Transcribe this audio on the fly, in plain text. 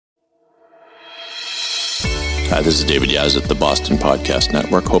Hi, this is David Yaz at the Boston Podcast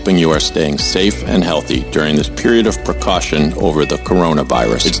Network, hoping you are staying safe and healthy during this period of precaution over the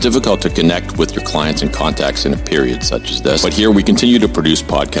coronavirus. It's difficult to connect with your clients and contacts in a period such as this, but here we continue to produce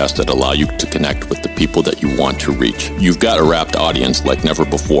podcasts that allow you to connect with the people that you want to reach. You've got a wrapped audience like never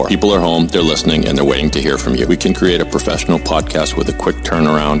before. People are home, they're listening, and they're waiting to hear from you. We can create a professional podcast with a quick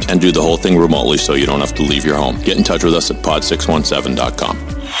turnaround and do the whole thing remotely so you don't have to leave your home. Get in touch with us at pod617.com.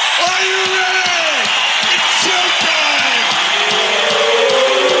 Are you ready? It's showtime!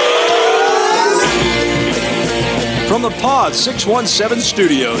 From the Pod 617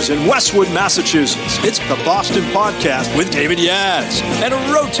 studios in Westwood, Massachusetts, it's the Boston Podcast with David Yaz and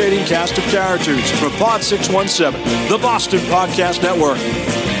a rotating cast of characters from Pod 617, the Boston Podcast Network.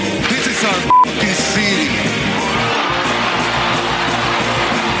 This is our f***ing city.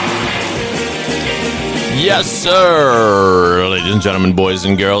 Yes, sir. Ladies and gentlemen, boys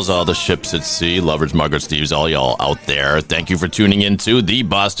and girls, all the ships at sea, lovers, Margaret, Steves, all y'all out there. Thank you for tuning into the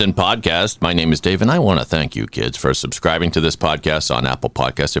Boston Podcast. My name is Dave, and I want to thank you, kids, for subscribing to this podcast on Apple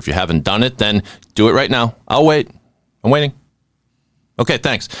Podcasts. If you haven't done it, then do it right now. I'll wait. I'm waiting. Okay,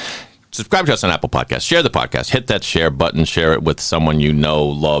 thanks. Subscribe to us on Apple Podcasts. Share the podcast. Hit that share button. Share it with someone you know,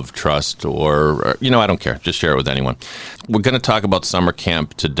 love, trust, or I don't care. Just share it with anyone. We're going to talk about summer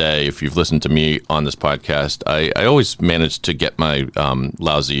camp today. If you've listened to me on this podcast, I always manage to get my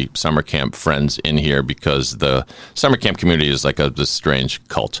lousy summer camp friends in here because the summer camp community is like this strange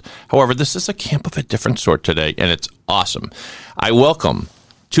cult. However, this is a camp of a different sort today, and it's awesome. I welcome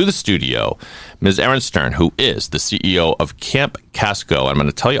to the studio Ms. Erin Stern, who is the CEO of Camp Casco. I'm going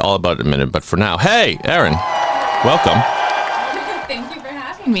to tell you all about it in a minute, but for now, hey, Erin, welcome. Thank you for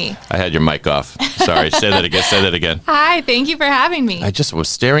having me. I had your mic off. Sorry, say that again. Hi, thank you for having me. I just was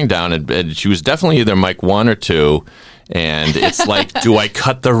staring down, and she was definitely either mic 1 or 2, and it's like, do I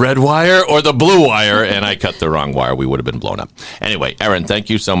cut the red wire or the blue wire? And I cut the wrong wire. We would have been blown up. Anyway, Erin, thank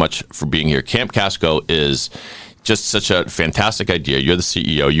you so much for being here. Camp Casco is just such a fantastic idea. You're the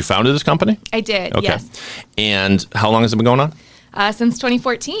CEO. You founded this company? I did, okay. Yes. And how long has it been going on? Since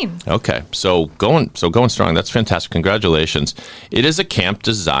 2014. Okay, so going strong. That's fantastic. Congratulations. It is a camp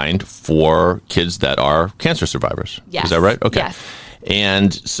designed for kids that are cancer survivors. Yes. Is that right? Okay. Yes.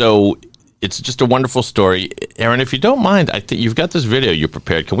 And so it's just a wonderful story. Erin, if you don't mind, I think you've got this video you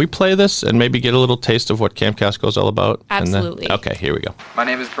prepared. Can we play this and maybe get a little taste of what Camp Casco is all about? Absolutely. Okay, here we go. My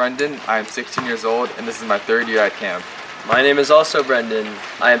name is Brendan. I am 16 years old, and this is my third year at camp. My name is also Brendan.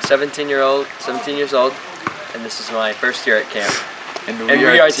 I am 17 years old, and this is my first year at camp. And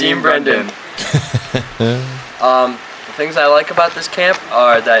we are Team Brendan. The things I like about this camp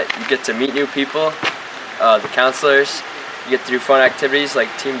are that you get to meet new people, the counselors, you get to do fun activities like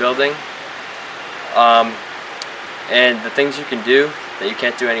team building, and the things you can do that you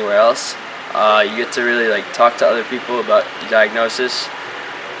can't do anywhere else. You get to really talk to other people about the diagnosis,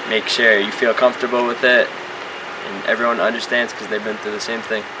 make sure you feel comfortable with it, and everyone understands because they've been through the same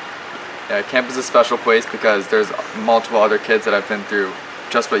thing. Yeah, camp is a special place because there's multiple other kids that have been through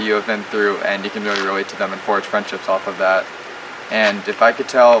just what you have been through, and you can really relate to them and forge friendships off of that. And if I could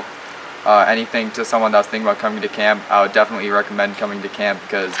tell anything to someone that's thinking about coming to camp, I would definitely recommend coming to camp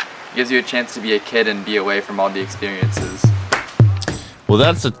because it gives you a chance to be a kid and be away from all the experiences. Well,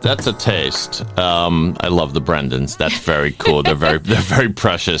 that's a taste. I love the Brendans. That's very cool. They're very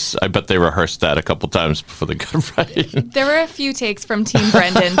precious. I bet they rehearsed that a couple times before they got right. There were a few takes from Team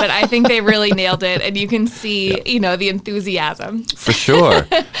Brendan, but I think they really nailed it, and you can see, the enthusiasm. For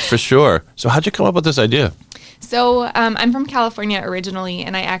sure. So how'd you come up with this idea? So I'm from California originally,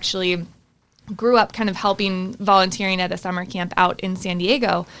 and I actually grew up kind of volunteering at a summer camp out in San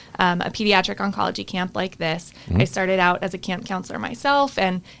Diego, a pediatric oncology camp like this. Mm-hmm. I started out as a camp counselor myself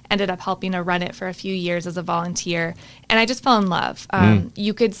and ended up helping to run it for a few years as a volunteer. And I just fell in love.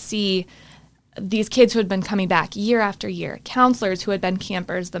 You could see these kids who had been coming back year after year, counselors who had been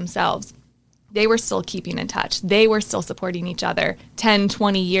campers themselves. They were still keeping in touch. They were still supporting each other 10,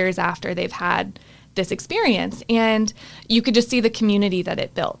 20 years after they've had this experience, and you could just see the community that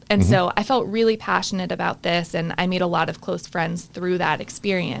it built. And so I felt really passionate about this, and I made a lot of close friends through that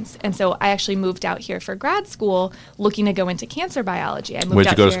experience. And so I actually moved out here for grad school looking to go into cancer biology. Where'd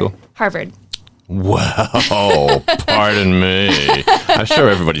you go to school? Harvard. Wow, pardon me. I'm sure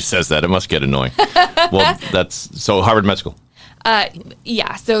everybody says that. It must get annoying. Well, so Harvard Med School.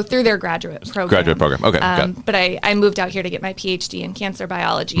 Yeah, so through their graduate program. Okay, got it. But I moved out here to get my PhD in cancer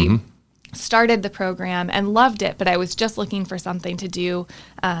biology. Started the program and loved it, but I was just looking for something to do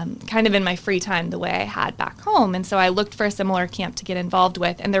kind of in my free time the way I had back home. And so I looked for a similar camp to get involved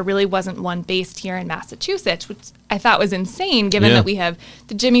with, and there really wasn't one based here in Massachusetts, which I thought was insane given that we have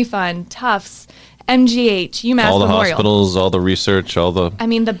the Jimmy Fund, Tufts, MGH, UMass all the Memorial. hospitals, all the research, all the... I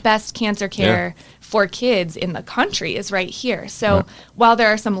mean, the best cancer care for kids in the country is right here. So while there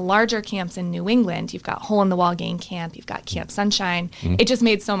are some larger camps in New England, you've got Hole in the Wall Gang Camp, you've got Camp Sunshine, it just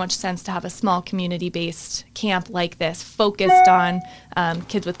made so much sense to have a small community-based camp like this focused on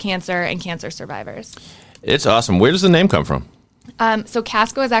kids with cancer and cancer survivors. It's awesome. Where does the name come from? So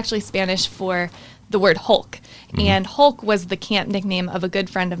Casco is actually Spanish for the word Hulk. And Hulk was the camp nickname of a good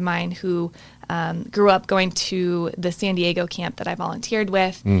friend of mine who grew up going to the San Diego camp that I volunteered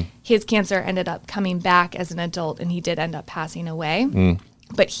with. His cancer ended up coming back as an adult, and he did end up passing away.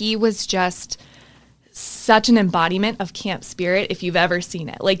 But he was just such an embodiment of camp spirit if you've ever seen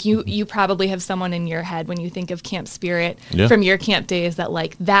it. Like you probably have someone in your head when you think of camp spirit from your camp days that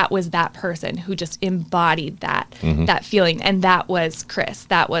like that was that person who just embodied that that feeling. And that was Chris.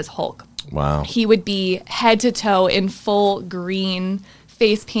 That was Hulk. Wow. He would be head to toe in full green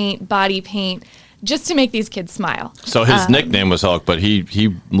face paint, body paint, just to make these kids smile. So his nickname was Hulk, but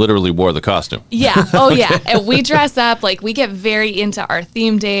he literally wore the costume. Yeah. Oh, yeah. And we dress up. Like, we get very into our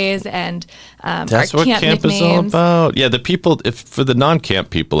theme days and That's our what camp camp nicknames. is all about. Yeah, the people, for the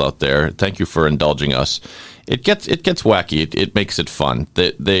non-camp people out there, thank you for indulging us. It gets wacky. It makes it fun.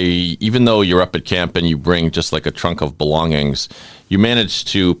 They even though you're up at camp and you bring just like a trunk of belongings, you manage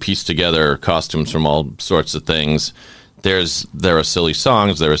to piece together costumes from all sorts of things. There are silly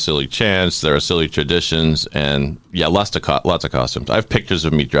songs, there are silly chants, there are silly traditions, and lots of costumes. I have pictures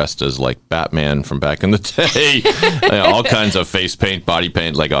of me dressed as like Batman from back in the day, all kinds of face paint, body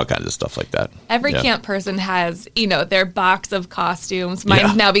paint, like all kinds of stuff like that. Every camp person has, their box of costumes.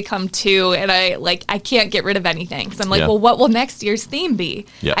 Mine's now become 2, and I can't get rid of anything because I'm like, well, what will next year's theme be?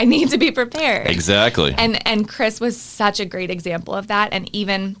 Yeah. I need to be prepared. Exactly. And Chris was such a great example of that, and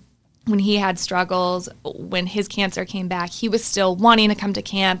even when he had struggles, when his cancer came back, he was still wanting to come to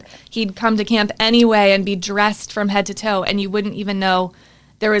camp. He'd come to camp anyway and be dressed from head to toe, and you wouldn't even know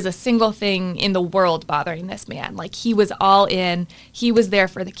there was a single thing in the world bothering this man. Like, he was all in. He was there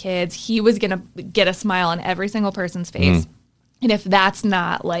for the kids. He was going to get a smile on every single person's face. And if that's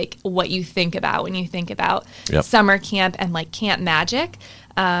not, like, what you think about when you think about summer camp and, like, camp magic.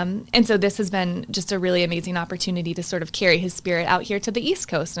 And so this has been just a really amazing opportunity to sort of carry his spirit out here to the East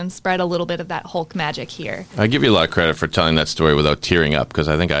Coast and spread a little bit of that Hulk magic here. I give you a lot of credit for telling that story without tearing up, because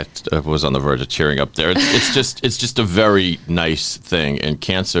I think I was on the verge of tearing up there. It's just a very nice thing, and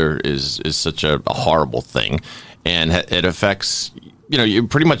cancer is such a horrible thing, and it affects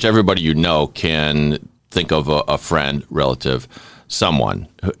pretty much everybody can think of a friend, relative, someone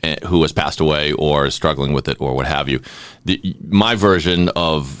who has passed away or is struggling with it or what have you. My version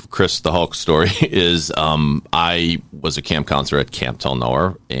of Chris the Hulk story is I was a camp counselor at Camp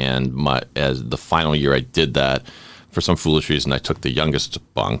Telnoer, and as the final year I did that, for some foolish reason, I took the youngest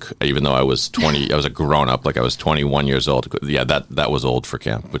bunk, even though I was 20. I was a grown-up, like I was 21 years old. Yeah, that was old for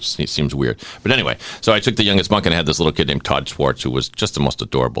camp, which seems weird. But anyway, so I took the youngest bunk, and I had this little kid named Todd Schwartz, who was just the most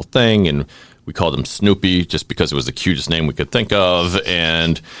adorable thing, and we called him Snoopy just because it was the cutest name we could think of.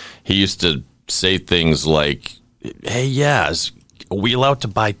 And he used to say things like, "Hey, Yaz, are we allowed to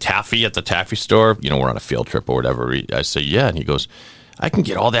buy taffy at the taffy store? We're on a field trip or whatever." I say, "Yeah," and he goes, "I can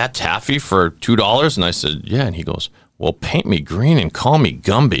get all that taffy for $2? And I said, "Yeah," and he goes, "Well, paint me green and call me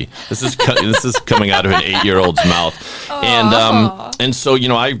Gumby." This is coming out of an 8-year-old's mouth, and so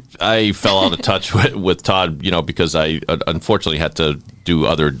I fell out of touch with Todd, because I unfortunately had to do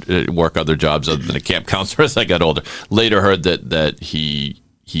work other jobs other than a camp counselor as I got older. Later heard that he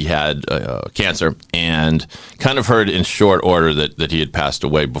had cancer, and kind of heard in short order that he had passed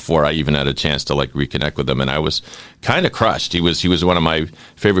away before I even had a chance to reconnect with him, and I was kind of crushed. He was one of my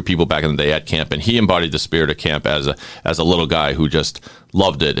favorite people back in the day at camp, and he embodied the spirit of camp as a little guy who just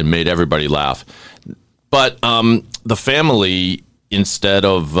loved it and made everybody laugh. But the family, instead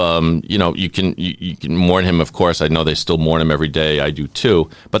of you can mourn him, of course. I know they still mourn him every day. I do too.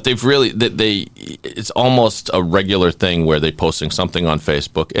 But they've really it's almost a regular thing where they're posting something on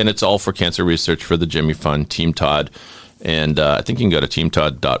Facebook, and it's all for cancer research for the Jimmy Fund, Team Todd. And I think you can go to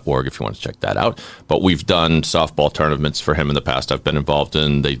teamtodd.org if you want to check that out. But we've done softball tournaments for him in the past. I've been involved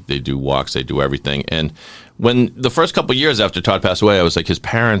in. They do walks. They do everything. And when the first couple of years after Todd passed away, I was like, his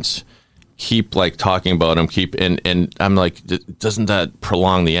parents keep talking about him, and I'm like, doesn't that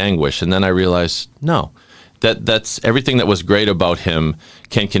prolong the anguish? And then I realized, no, that's everything that was great about him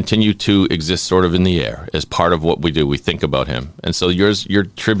can continue to exist sort of in the air as part of what we do. We think about him. And so your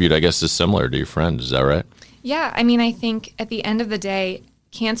tribute, I guess, is similar to your friend. Is that right? Yeah. I mean, I think at the end of the day,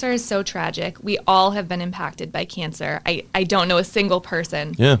 cancer is so tragic. We all have been impacted by cancer. I don't know a single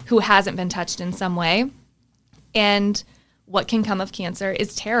person who hasn't been touched in some way. And what can come of cancer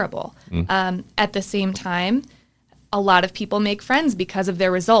is terrible. At the same time, a lot of people make friends because of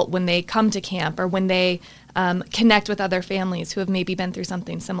their result when they come to camp or when they connect with other families who have maybe been through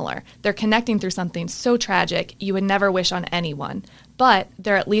something similar. They're connecting through something so tragic you would never wish on anyone, but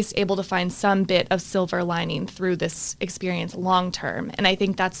they're at least able to find some bit of silver lining through this experience long term. And I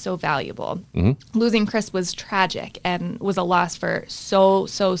think that's so valuable. Losing Chris was tragic and was a loss for so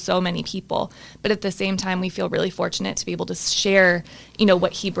many people. But at the same time, we feel really fortunate to be able to share,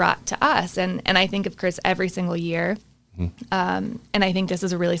 what he brought to us. And I think of Chris every single year. And I think this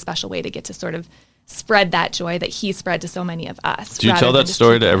is a really special way to get to sort of spread that joy that he spread to so many of us. Do you tell that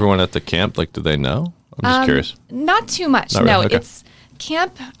story to everyone at the camp? Like, do they know? I'm just curious. Not too much. Not no, really? Okay. It's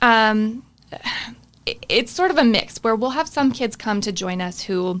camp. It's sort of a mix where we'll have some kids come to join us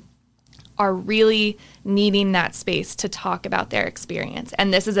who are really needing that space to talk about their experience.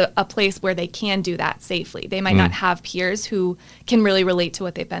 And this is a place where they can do that safely. They might not have peers who can really relate to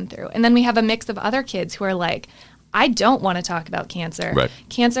what they've been through. And then we have a mix of other kids who are like, I don't want to talk about cancer. Right.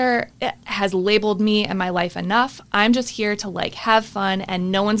 Cancer has labeled me and my life enough. I'm just here to have fun,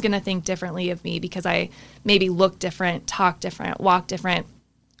 and no one's going to think differently of me because I maybe look different, talk different, walk different,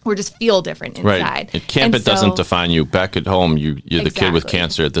 or just feel different inside. Right. At camp, it doesn't define you. Back at home, you're the kid with Exactly.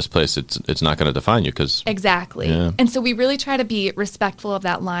 cancer. At this place, it's not going to define you because Exactly. Yeah. And so we really try to be respectful of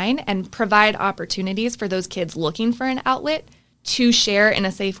that line and provide opportunities for those kids looking for an outlet to share in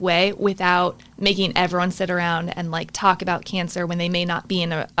a safe way without making everyone sit around and talk about cancer when they may not be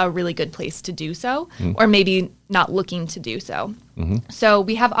in a really good place to do so, or maybe not looking to do so. So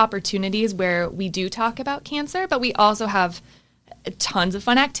we have opportunities where we do talk about cancer, but we also have tons of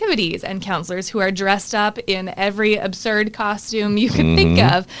fun activities and counselors who are dressed up in every absurd costume you could think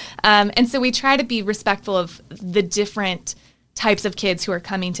of. And so we try to be respectful of the different types of kids who are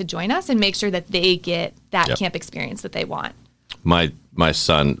coming to join us and make sure that they get that camp experience that they want. My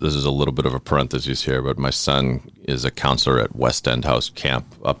son, this is a little bit of a parenthesis here, but my son is a counselor at West End House Camp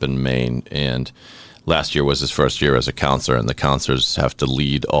up in Maine, and last year was his first year as a counselor, and the counselors have to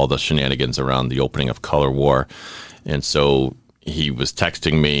lead all the shenanigans around the opening of Color War. And so he was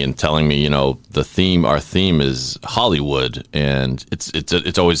texting me and telling me, our theme is Hollywood, and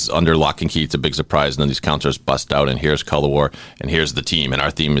it's always under lock and key. It's a big surprise, and then these counselors bust out, and here's Color War, and here's the team, and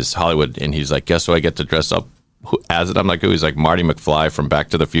our theme is Hollywood. And he's like, guess who I get to dress up as it? I'm like, he's like Marty McFly from Back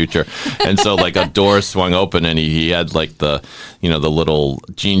to the Future. And so a door swung open, and he had the little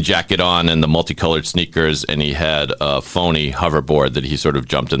jean jacket on and the multicolored sneakers, and he had a phony hoverboard that he sort of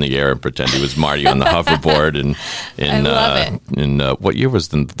jumped in the air and pretended he was Marty on the hoverboard. And I love it. And what year was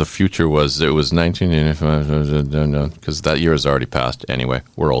the future? Was it was 1985? Because that year has already passed. Anyway,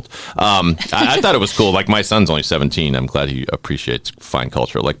 we're old. I thought it was cool. My son's only 17. I'm glad he appreciates fine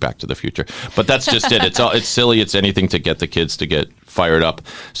culture like Back to the Future. But that's just it. It's silly. It's anything to get the kids to get fired up.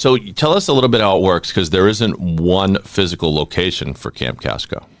 So tell us a little bit how it works, because there isn't one physical location for Camp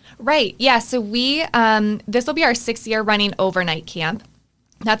Casco. Right. Yeah. So we, this will be our 6th year running overnight camp.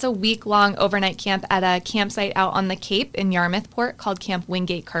 That's a week-long overnight camp at a campsite out on the Cape in Yarmouthport called Camp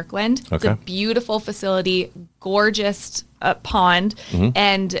Wingate Kirkland. Okay. It's a beautiful facility, gorgeous pond,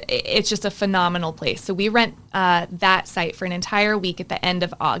 and it's just a phenomenal place. So we rent that site for an entire week at the end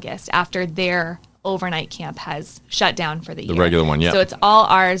of August after their overnight camp has shut down for the year. The regular one, yeah. So it's all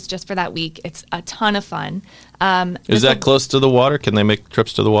ours just for that week. It's a ton of fun. Is that close to the water? Can they make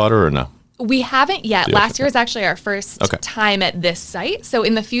trips to the water or no? We haven't yet. Yeah, Last okay. year was actually our first time at this site. So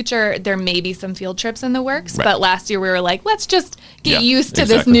in the future, there may be some field trips in the works. Right. But last year we were like, let's just get Yeah, used to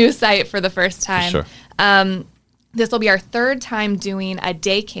this exactly. new site for the first time. For sure. This will be our 3rd time doing a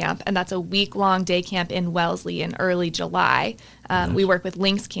day camp, and that's a week-long day camp in Wellesley in early July. We work with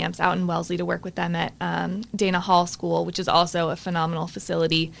Lynx Camps out in Wellesley to work with them at Dana Hall School, which is also a phenomenal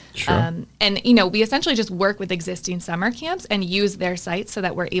facility. Sure. And, we essentially just work with existing summer camps and use their sites so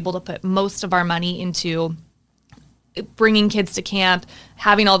that we're able to put most of our money into bringing kids to camp,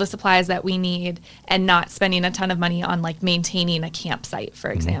 having all the supplies that we need, and not spending a ton of money on maintaining a campsite,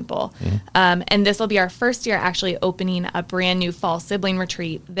 for example. And this will be our first year actually opening a brand new fall sibling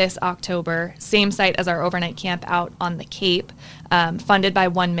retreat this October, same site as our overnight camp out on the Cape, funded by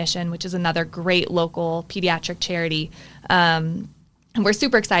One Mission, which is another great local pediatric charity. And we're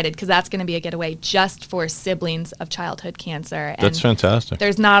super excited because that's going to be a getaway just for siblings of childhood cancer. And That's fantastic.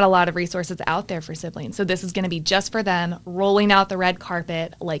 there's not a lot of resources out there for siblings. So this is going to be just for them, rolling out the red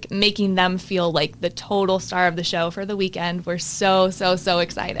carpet, making them feel like the total star of the show for the weekend. We're so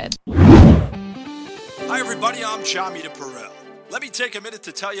excited. Hi, everybody. I'm Chami DePerel. Let me take a minute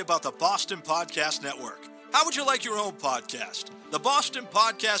to tell you about the Boston Podcast Network. How would you like your own podcast? The Boston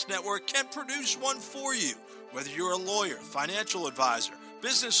Podcast Network can produce one for you. Whether you're a lawyer, financial advisor,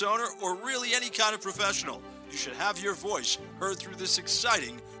 business owner, or really any kind of professional, you should have your voice heard through this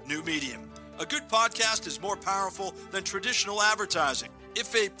exciting new medium. A good podcast is more powerful than traditional advertising.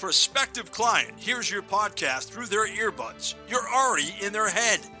 If a prospective client hears your podcast through their earbuds, you're already in their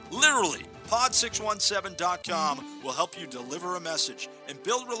head, literally. Pod617.com will help you deliver a message and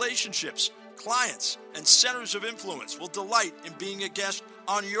build relationships. Clients and centers of influence will delight in being a guest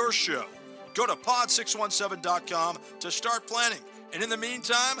on your show. Go to pod617.com to start planning. And in the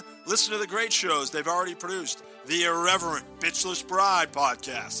meantime, listen to the great shows they've already produced. The Irreverent Bitchless Bride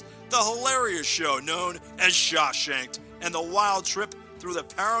podcast, the hilarious show known as Shawshanked, and the wild trip through the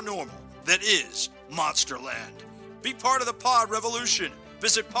paranormal that is Monsterland. Be part of the pod revolution.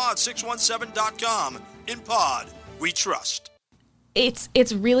 Visit pod617.com. In Pod, we trust.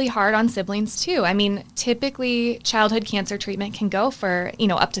 It's really hard on siblings too. I mean, typically childhood cancer treatment can go for,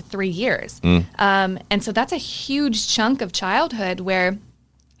 up to 3 years. And so that's a huge chunk of childhood where,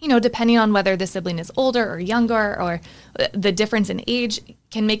 depending on whether the sibling is older or younger or the difference in age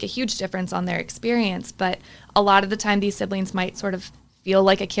can make a huge difference on their experience. But a lot of the time these siblings might sort of feel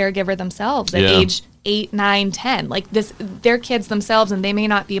like a caregiver themselves at age 8, 9, 10. Like they're kids themselves, and they may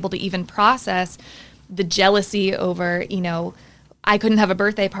not be able to even process the jealousy over, I couldn't have a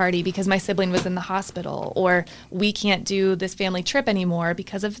birthday party because my sibling was in the hospital, or we can't do this family trip anymore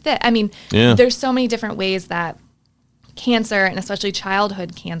because of this. I mean, there's so many different ways that cancer, and especially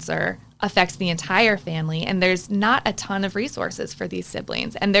childhood cancer, affects the entire family, and there's not a ton of resources for these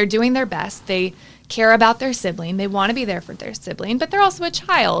siblings, and they're doing their best. They care about their sibling. They want to be there for their sibling, but they're also a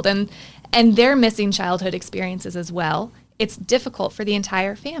child, and they're missing childhood experiences as well. It's difficult for the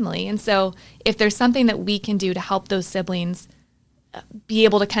entire family, and so if there's something that we can do to help those siblings be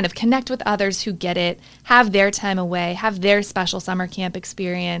able to kind of connect with others who get it, have their time away, have their special summer camp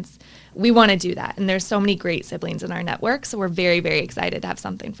experience, we want to do that. And there's so many great siblings in our network, so we're very, very excited to have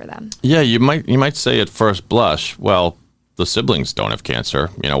something for them. Yeah, you might say at first blush, well, the siblings don't have cancer.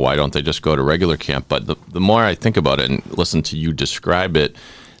 Why don't they just go to regular camp? But the more I think about it and listen to you describe it,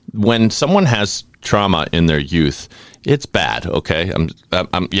 when someone has trauma in their youth, it's bad. Okay, I'm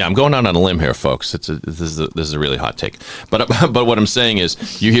going out on a limb here, folks. This is a really hot take. But what I'm saying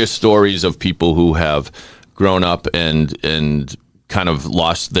is, you hear stories of people who have grown up and kind of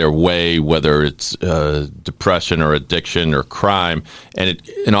lost their way, whether it's depression or addiction or crime, and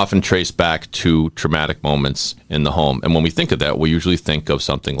it often traced back to traumatic moments in the home. And when we think of that, we usually think of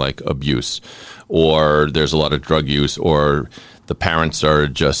something like abuse, or there's a lot of drug use, or the parents are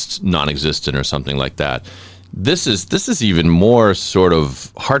just non-existent or something like that. This is even more sort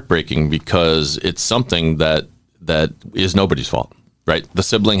of heartbreaking because it's something that is nobody's fault, right? The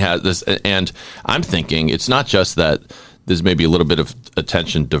sibling has this, and I'm thinking it's not just that there's maybe a little bit of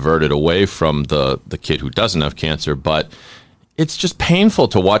attention diverted away from the kid who doesn't have cancer, but it's just painful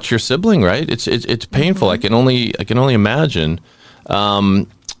to watch your sibling, right? It's painful. Mm-hmm. I can only imagine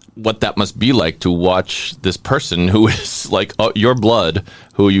what that must be like to watch this person who is like your blood,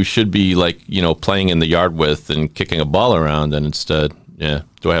 who you should be like, playing in the yard with and kicking a ball around, and instead, do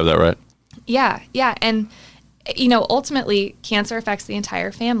I have that right? Yeah. And, ultimately cancer affects the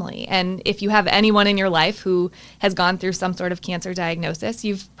entire family. And if you have anyone in your life who has gone through some sort of cancer diagnosis,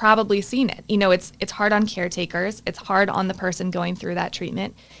 you've probably seen it. It's hard on caretakers. It's hard on the person going through that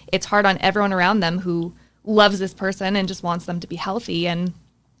treatment. It's hard on everyone around them who loves this person and just wants them to be healthy and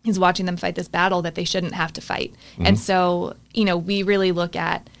is watching them fight this battle that they shouldn't have to fight. Mm-hmm. And so, we really look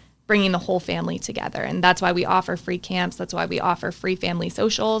at bringing the whole family together. And that's why we offer free camps. That's why we offer free family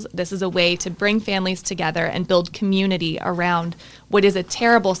socials. This is a way to bring families together and build community around what is a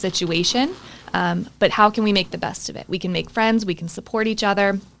terrible situation. But how can we make the best of it? We can make friends, we can support each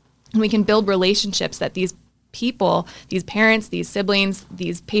other, and we can build relationships that these people, these parents, these siblings,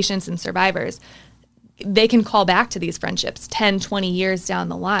 these patients and survivors, they can call back to these friendships 10, 20 years down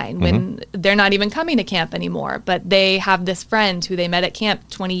the line when they're not even coming to camp anymore, but they have this friend who they met at camp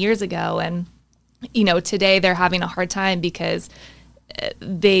 20 years ago. And, today they're having a hard time because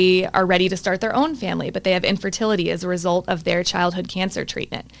they are ready to start their own family, but they have infertility as a result of their childhood cancer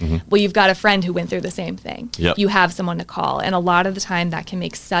treatment. Mm-hmm. Well, you've got a friend who went through the same thing. Yep. You have someone to call. And a lot of the time that can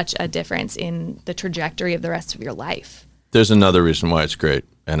make such a difference in the trajectory of the rest of your life. There's another reason why it's great,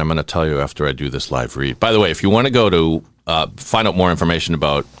 and I'm going to tell you after I do this live read. By the way, if you want to go to find out more information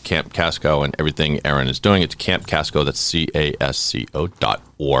about Camp Casco and everything Erin is doing, it's Camp Casco, that's CASCO.org.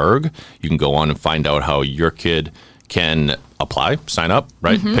 You can go on and find out how your kid can apply, sign up,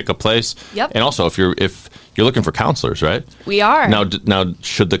 right? Mm-hmm. Pick a place. Yep. And also, if you're looking for counselors, right? We are. Now,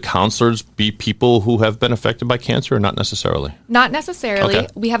 should the counselors be people who have been affected by cancer or not necessarily? Not necessarily. Okay.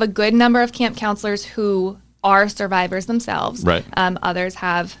 We have a good number of camp counselors who are survivors themselves. Right. Others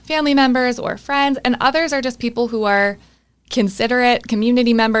have family members or friends, and others are just people who are considerate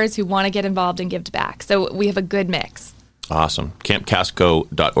community members who want to get involved and give back. So we have a good mix. Awesome.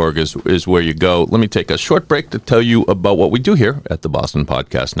 CampCasco.org is where you go. Let me take a short break to tell you about what we do here at the Boston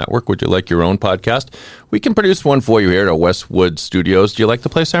Podcast Network. Would you like your own podcast? We can produce one for you here at our Westwood Studios. Do you like the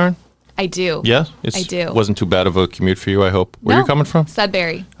place, Erin? I do. Yeah? I do. Wasn't too bad of a commute for you, I hope. Where are you coming from?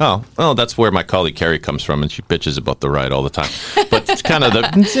 Sudbury. Oh, well, that's where my colleague Carrie comes from, and she bitches about the ride all the time. But it's kind of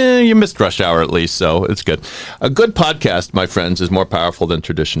you missed rush hour at least, so it's good. A good podcast, my friends, is more powerful than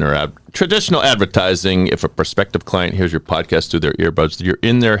traditional advertising. If a prospective client hears your podcast through their earbuds, you're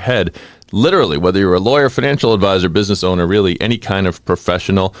in their head. Literally, whether you're a lawyer, financial advisor, business owner, really any kind of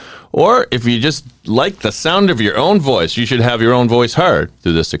professional, or if you just like the sound of your own voice, you should have your own voice heard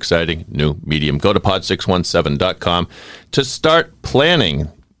through this exciting new medium. Go to pod617.com to start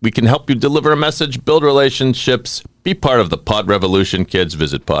planning. We can help you deliver a message, build relationships, be part of the pod revolution, kids.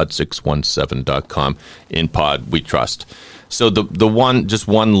 Visit pod617.com. In Pod, we trust. So the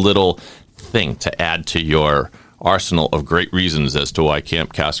one little thing to add to your arsenal of great reasons as to why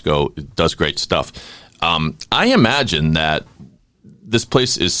Camp Casco does great stuff. I imagine that this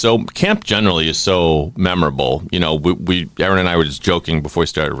place camp generally is so memorable. You know, Erin and I were just joking before we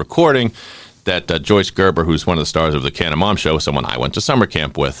started recording that Joyce Gerber, who's one of the stars of the Can of Mom show, someone I went to summer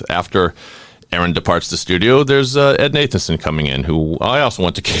camp with. After Erin departs the studio, there's Ed Nathanson coming in, who I also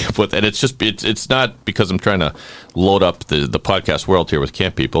went to camp with. And it's not because I'm trying to load up the podcast world here with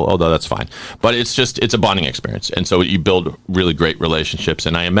camp people, although that's fine. But it's a bonding experience. And so you build really great relationships.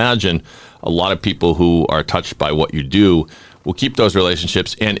 And I imagine a lot of people who are touched by what you do will keep those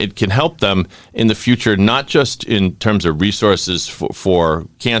relationships, and it can help them in the future, not just in terms of resources for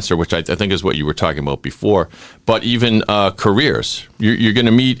cancer, which I think is what you were talking about before, but even careers. You're going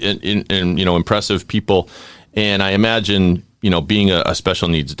to meet in impressive people, and I imagine, being a special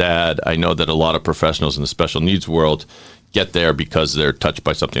needs dad, I know that a lot of professionals in the special needs world get there because they're touched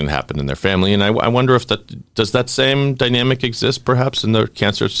by something that happened in their family. And I wonder if does that same dynamic exist perhaps in the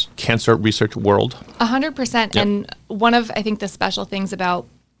cancer research world? 100%. Yep. And one of, I think, the special things about,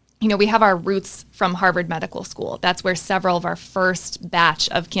 we have our roots from Harvard Medical School. That's where several of our first batch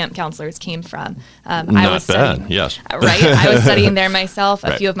of camp counselors came from. Not bad, yes. Right? I was studying there myself.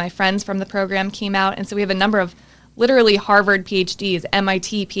 A Right. few of my friends from the program came out. And so we have a number of literally Harvard PhDs,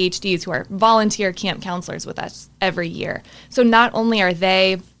 MIT PhDs who are volunteer camp counselors with us every year. So not only are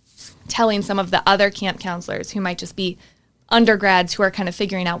they telling some of the other camp counselors who might just be undergrads who are kind of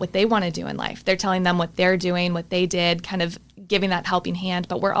figuring out what they want to do in life, they're telling them what they're doing, what they did, kind of giving that helping hand.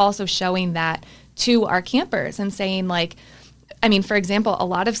 But we're also showing that to our campers and saying, for example, a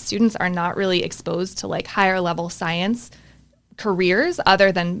lot of students are not really exposed to higher level science careers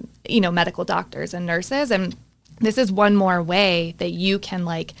other than, medical doctors and nurses. And this is one more way that you can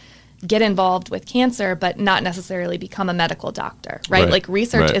get involved with cancer, but not necessarily become a medical doctor, right?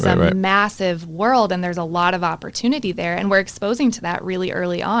 Research is a massive world, and there's a lot of opportunity there. And we're exposing to that really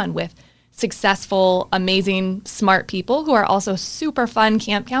early on with successful, amazing, smart people who are also super fun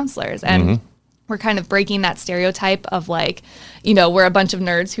camp counselors. And we're kind of breaking that stereotype of we're a bunch of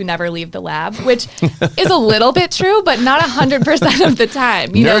nerds who never leave the lab, which is a little bit true, but not 100% of the time.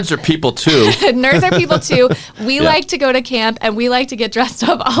 Nerds are people too. Nerds are people too. We like to go to camp, and we like to get dressed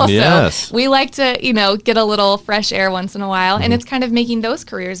up also. Yes. We like to, get a little fresh air once in a while, and it's kind of making those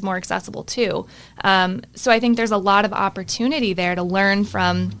careers more accessible too. So I think there's a lot of opportunity there to learn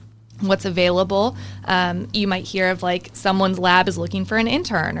from what's available. You might hear of someone's lab is looking for an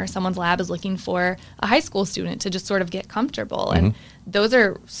intern, or someone's lab is looking for a high school student to just sort of get comfortable. And those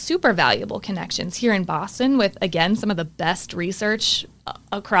are super valuable connections here in Boston with, again, some of the best research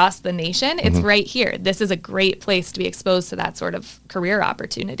across the nation. It's right here. This is a great place to be exposed to that sort of career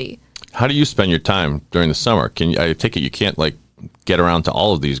opportunity. How do you spend your time during the summer? I take it you can't get around to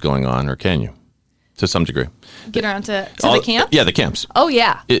all of these going on, or can you? To some degree. Get around to the camp? Yeah, the camps. Oh,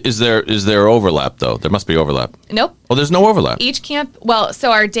 yeah. Is there overlap, though? There must be overlap. Nope. Oh, there's no overlap. Each camp,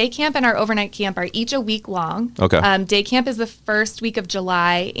 so our day camp and our overnight camp are each a week long. Okay. Day camp is the first week of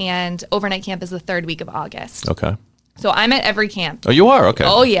July, and overnight camp is the third week of August. Okay. So I'm at every camp. Oh, you are? Okay.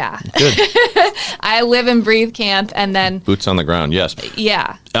 Oh, yeah. Good. I live and breathe camp, and then... Boots on the ground, yes.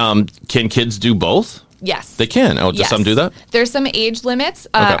 Yeah. Can kids do both? Yes. They can. Oh, does some do that? There's some age limits.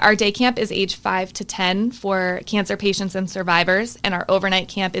 Okay. Our day camp is age 5 to 10 for cancer patients and survivors, and our overnight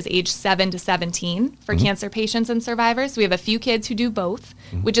camp is age 7 to 17 for cancer patients and survivors. So we have a few kids who do both,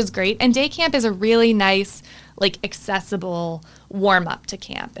 which is great. And day camp is a really nice, accessible warm-up to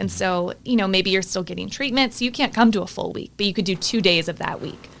camp. And so, maybe you're still getting treatment, so you can't come to a full week, but you could do 2 days of that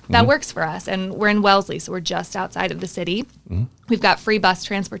week. that works for us. And we're in Wellesley, so we're just outside of the city. We've got free bus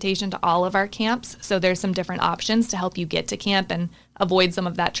transportation to all of our camps. So there's some different options to help you get to camp and avoid some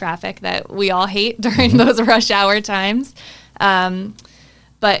of that traffic that we all hate during those rush hour times.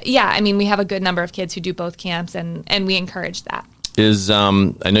 But yeah, I mean, we have a good number of kids who do both camps, and we encourage that.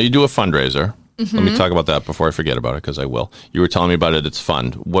 I know you do a fundraiser. Let me talk about that before I forget about it, because I will. You were telling me about it. It's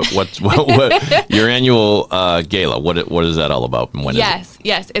fun. What your annual gala? What is that all about? And when is it?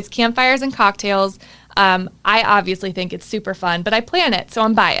 Yes, it's campfires and cocktails. I obviously think it's super fun, but I plan it, so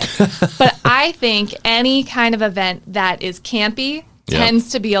I'm biased. But I think any kind of event that is campy tends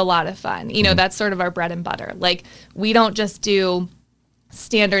to be a lot of fun. You know, that's sort of our bread and butter. Like, we don't just do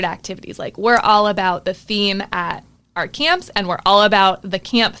standard activities. Like, we're all about the theme at our camps, and we're all about the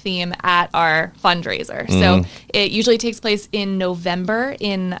camp theme at our fundraiser. So it usually takes place in November at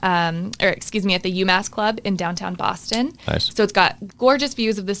the UMass Club in downtown Boston. Nice. So it's got gorgeous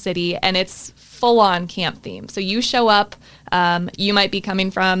views of the city, and it's full-on camp theme. So you show up, you might be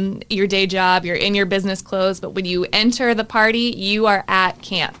coming from your day job, you're in your business clothes, but when you enter the party, you are at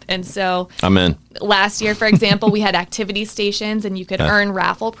camp. And so I'm in. Last year, for example, we had activity stations, and you could earn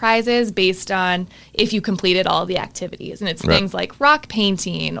raffle prizes based on if you completed all the activities. And it's things like rock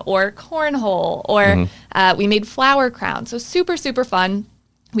painting or cornhole, or we made flower crowns. So super, super fun.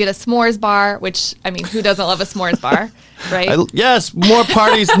 We had a s'mores bar, which, I mean, who doesn't love a s'mores bar, right? Yes, more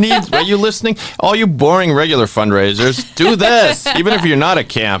parties need. Are you listening? All you boring regular fundraisers, do this. Even if you're not a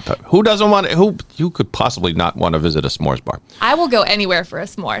camp, who doesn't want it? Who could possibly not want to visit a s'mores bar? I will go anywhere for a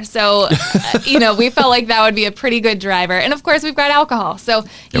s'more. So, we felt like that would be a pretty good driver. And of course, we've got alcohol. So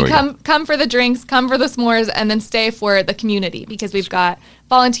you come for the drinks, come for the s'mores, and then stay for the community, because we've got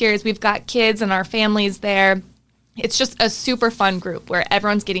volunteers, we've got kids and our families there. It's just a super fun group where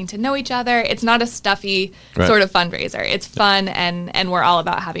everyone's getting to know each other. It's not a stuffy sort of fundraiser. It's fun, and we're all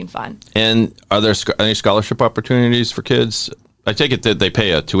about having fun. And are there any scholarship opportunities for kids? I take it that they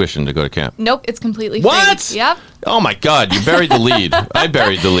pay a tuition to go to camp. Nope, it's completely free. What? Yep. Oh my God, you buried the lead. I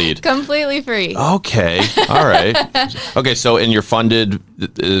buried the lead. Completely free. Okay, all right. Okay, so and you're funded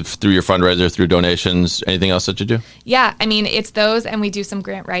through your fundraiser, through donations, anything else that you do? Yeah, I mean, it's those, and we do some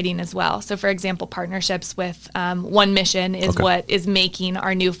grant writing as well. So for example, partnerships with One Mission is what is making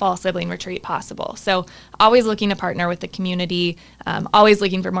our new fall sibling retreat possible. So always looking to partner with the community, always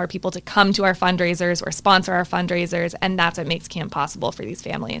looking for more people to come to our fundraisers or sponsor our fundraisers, and that's what makes camp possible for these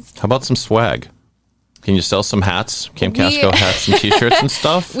families. How about some swag? Can you sell some hats, Camp Casco hats and T-shirts and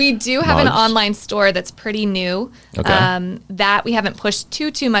stuff? We do have an online store that's pretty new. Okay. That we haven't pushed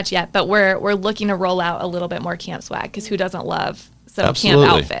too much yet, but we're looking to roll out a little bit more camp swag, because who doesn't love some camp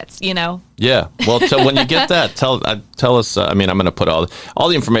outfits, Yeah. Well, so when you get that, tell us. I'm going to put all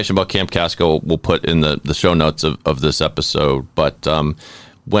the information about Camp Casco we'll put in the show notes of this episode. But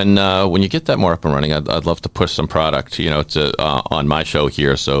when you get that more up and running, I'd love to push some product, on my show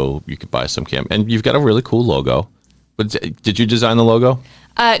here, so you could buy some camp. And you've got a really cool logo. But did you design the logo?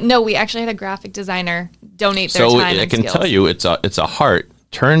 No, we actually had a graphic designer donate their time and skills. So I can tell you, it's a heart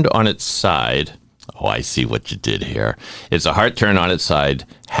turned on its side. Oh, I see what you did here. It's a heart turned on its side.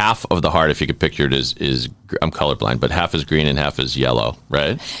 Half of the heart, if you could picture it, is I'm colorblind, but half is green and half is yellow,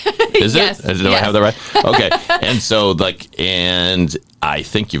 right? Is yes, it? Do I have that right? Okay. And so, and I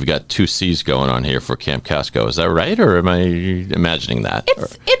think you've got 2 C's going on here for Camp Casco. Is that right, or am I imagining that?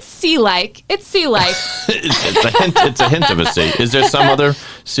 It's C-like. It's C-like. It's a hint of a C. Is there some other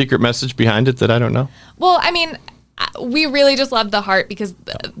secret message behind it that I don't know? Well, I mean, we really just love the heart, because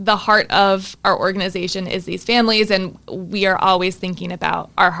the heart of our organization is these families, and we are always thinking about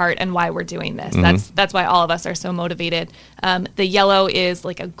our heart and why we're doing this. That's why all of us are so motivated. The yellow is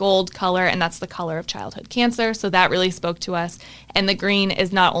like a gold color, and that's the color of childhood cancer, so that really spoke to us. And the green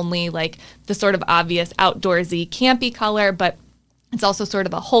is not only like the sort of obvious outdoorsy campy color, but it's also sort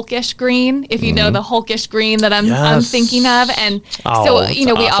of a Hulkish green, if you know the Hulkish green that I'm thinking of. And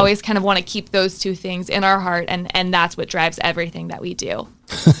we always kind of want to keep those 2 things in our heart, and that's what drives everything that we do.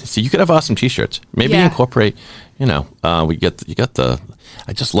 So you could have awesome T-shirts. Maybe incorporate,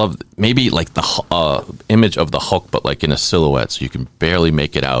 I just love maybe like the image of the Hulk, but like in a silhouette, so you can barely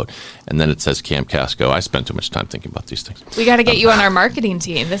make it out. And then it says Camp Casco. I spend too much time thinking about these things. We got to get you on our marketing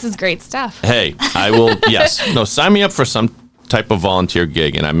team. This is great stuff. Hey, I will. Yes. No, sign me up for some type of volunteer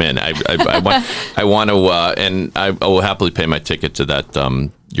gig, and I'm in. I want to, and I will happily pay my ticket to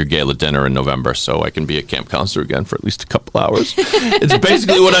that your gala dinner in November, so I can be a camp counselor again for at least a couple hours. It's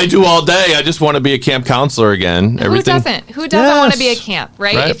basically what I do all day. I just want to be a camp counselor again. Who doesn't? Who doesn't want to be at camp,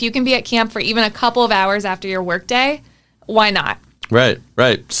 right? If you can be at camp for even a couple of hours after your workday, why not? Right.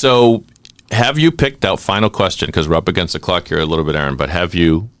 So have you picked out, final question, because we're up against the clock here a little bit, Erin, but have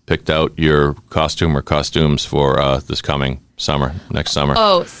you picked out your costume or costumes for this coming summer, next summer?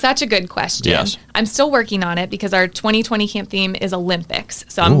 Oh, such a good question. Yes. I'm still working on it because our 2020 camp theme is Olympics.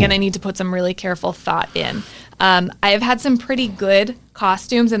 So I'm going to need to put some really careful thought in. I have had some pretty good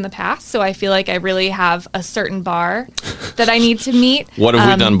costumes in the past, so I feel like I really have a certain bar that I need to meet. What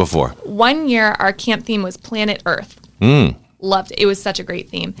have we done before? One year, our camp theme was Planet Earth. Loved it. It was such a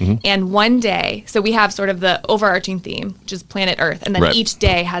great theme. And one day, so we have sort of the overarching theme, which is Planet Earth, and then each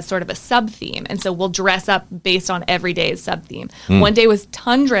day has sort of a sub-theme. And so we'll dress up based on every day's sub-theme. One day was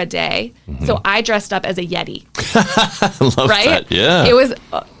Tundra Day, so I dressed up as a Yeti. I love that. Yeah. It was,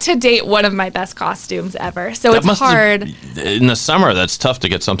 to date, one of my best costumes ever. So it's hard. In the summer, that's tough to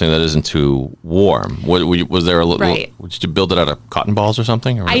get something that isn't too warm. Was there a little... Did you build it out of cotton balls or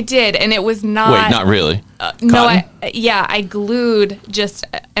something? Or? I did, and it was not... Wait, not really. No, I glued just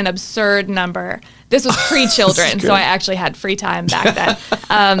an absurd number. This was pre-children, so I actually had free time back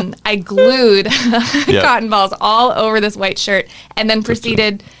then. I glued cotton balls all over this white shirt and then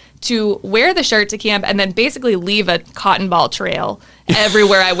proceeded to wear the shirt to camp and then basically leave a cotton ball trail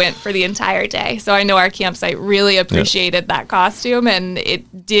everywhere I went for the entire day. So I know our campsite really appreciated that costume, and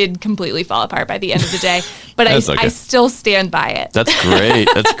it did completely fall apart by the end of the day. But I still stand by it. That's great.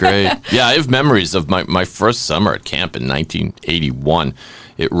 That's great. Yeah, I have memories of my first summer at camp in 1981.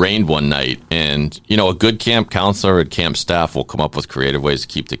 It rained one night, and, you know, a good camp counselor and camp staff will come up with creative ways to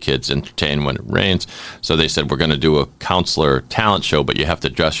keep the kids entertained when it rains. So they said, we're going to do a counselor talent show, but you have to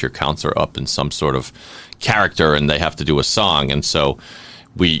dress your counselor up in some sort of character, and they have to do a song. And so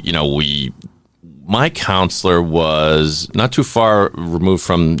my counselor was not too far removed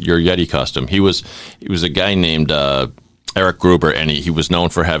from your Yeti costume. He was a guy named Eric Gruber, and he was known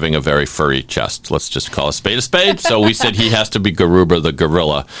for having a very furry chest. Let's just call a spade a spade. So we said he has to be Gruber the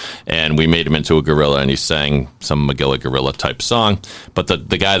gorilla, and we made him into a gorilla, and he sang some Magilla Gorilla type song. But the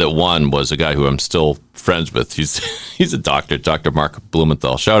guy that won was a guy who I'm still friends with. He's a doctor, Dr. Mark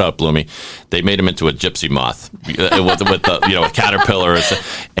Blumenthal. Shout out, Bloomy. They made him into a gypsy moth with a caterpillar,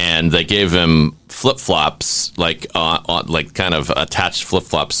 and they gave him flip-flops, like kind of attached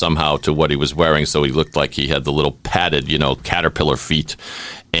flip-flops somehow to what he was wearing, so he looked like he had the little padded, caterpillar feet.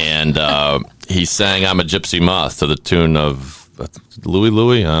 And he sang "I'm a Gypsy Moth" to the tune of Louie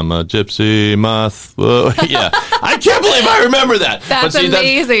Louie, I'm a gypsy moth. Whoa. Yeah, I can't believe I remember that. That's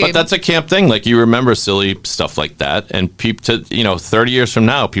amazing. But that's a camp thing. Like, you remember silly stuff like that, and 30 years from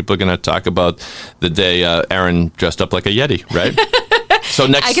now, people are going to talk about the day Erin dressed up like a Yeti, right? So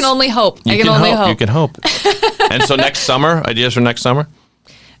I can only hope. You can hope. And so next summer, ideas for next summer?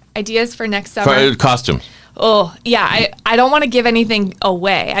 Ideas for next summer? For costume. Oh, yeah. I don't want to give anything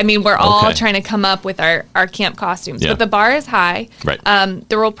away. I mean, we're all trying to come up with our camp costumes. But the bar is high. Right.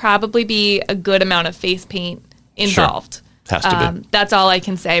 There will probably be a good amount of face paint involved. Sure. Has to be. That's all I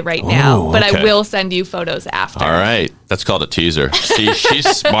can say right now. Ooh, but I will send you photos after. All right. That's called a teaser. See, she's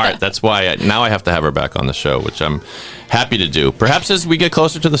smart. That's why now I have to have her back on the show, which I'm happy to do. Perhaps as we get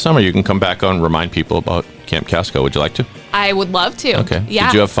closer to the summer, you can come back on and remind people about Camp Casco. Would you like to? I would love to. Okay. Yeah.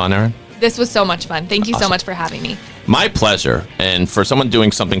 Did you have fun, Erin? This was so much fun. Thank you so much for having me. My pleasure. And for someone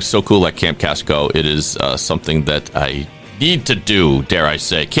doing something so cool like Camp Casco, it is something that I need to do, dare I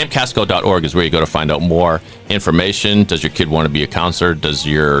say. CampCasco.org is where you go to find out more information. Does your kid want to be a counselor? Do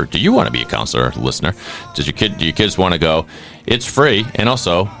you want to be a counselor, listener? Do your kids want to go? It's free. And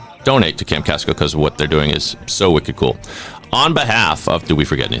also, donate to Camp Casco because what they're doing is so wicked cool. On behalf of, did we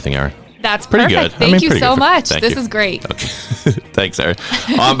forget anything, Erin? That's pretty perfect. good. Thank you so much. This is great. Okay. Thanks, Erin.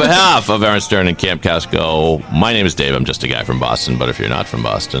 On behalf of Erin Stern and Camp Casco, my name is Dave. I'm just a guy from Boston, but if you're not from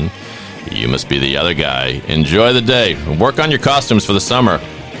Boston, you must be the other guy. Enjoy the day. Work on your costumes for the summer.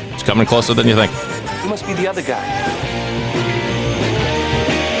 It's coming closer than you think. You must be the other guy.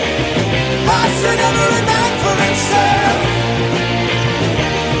 I should never have for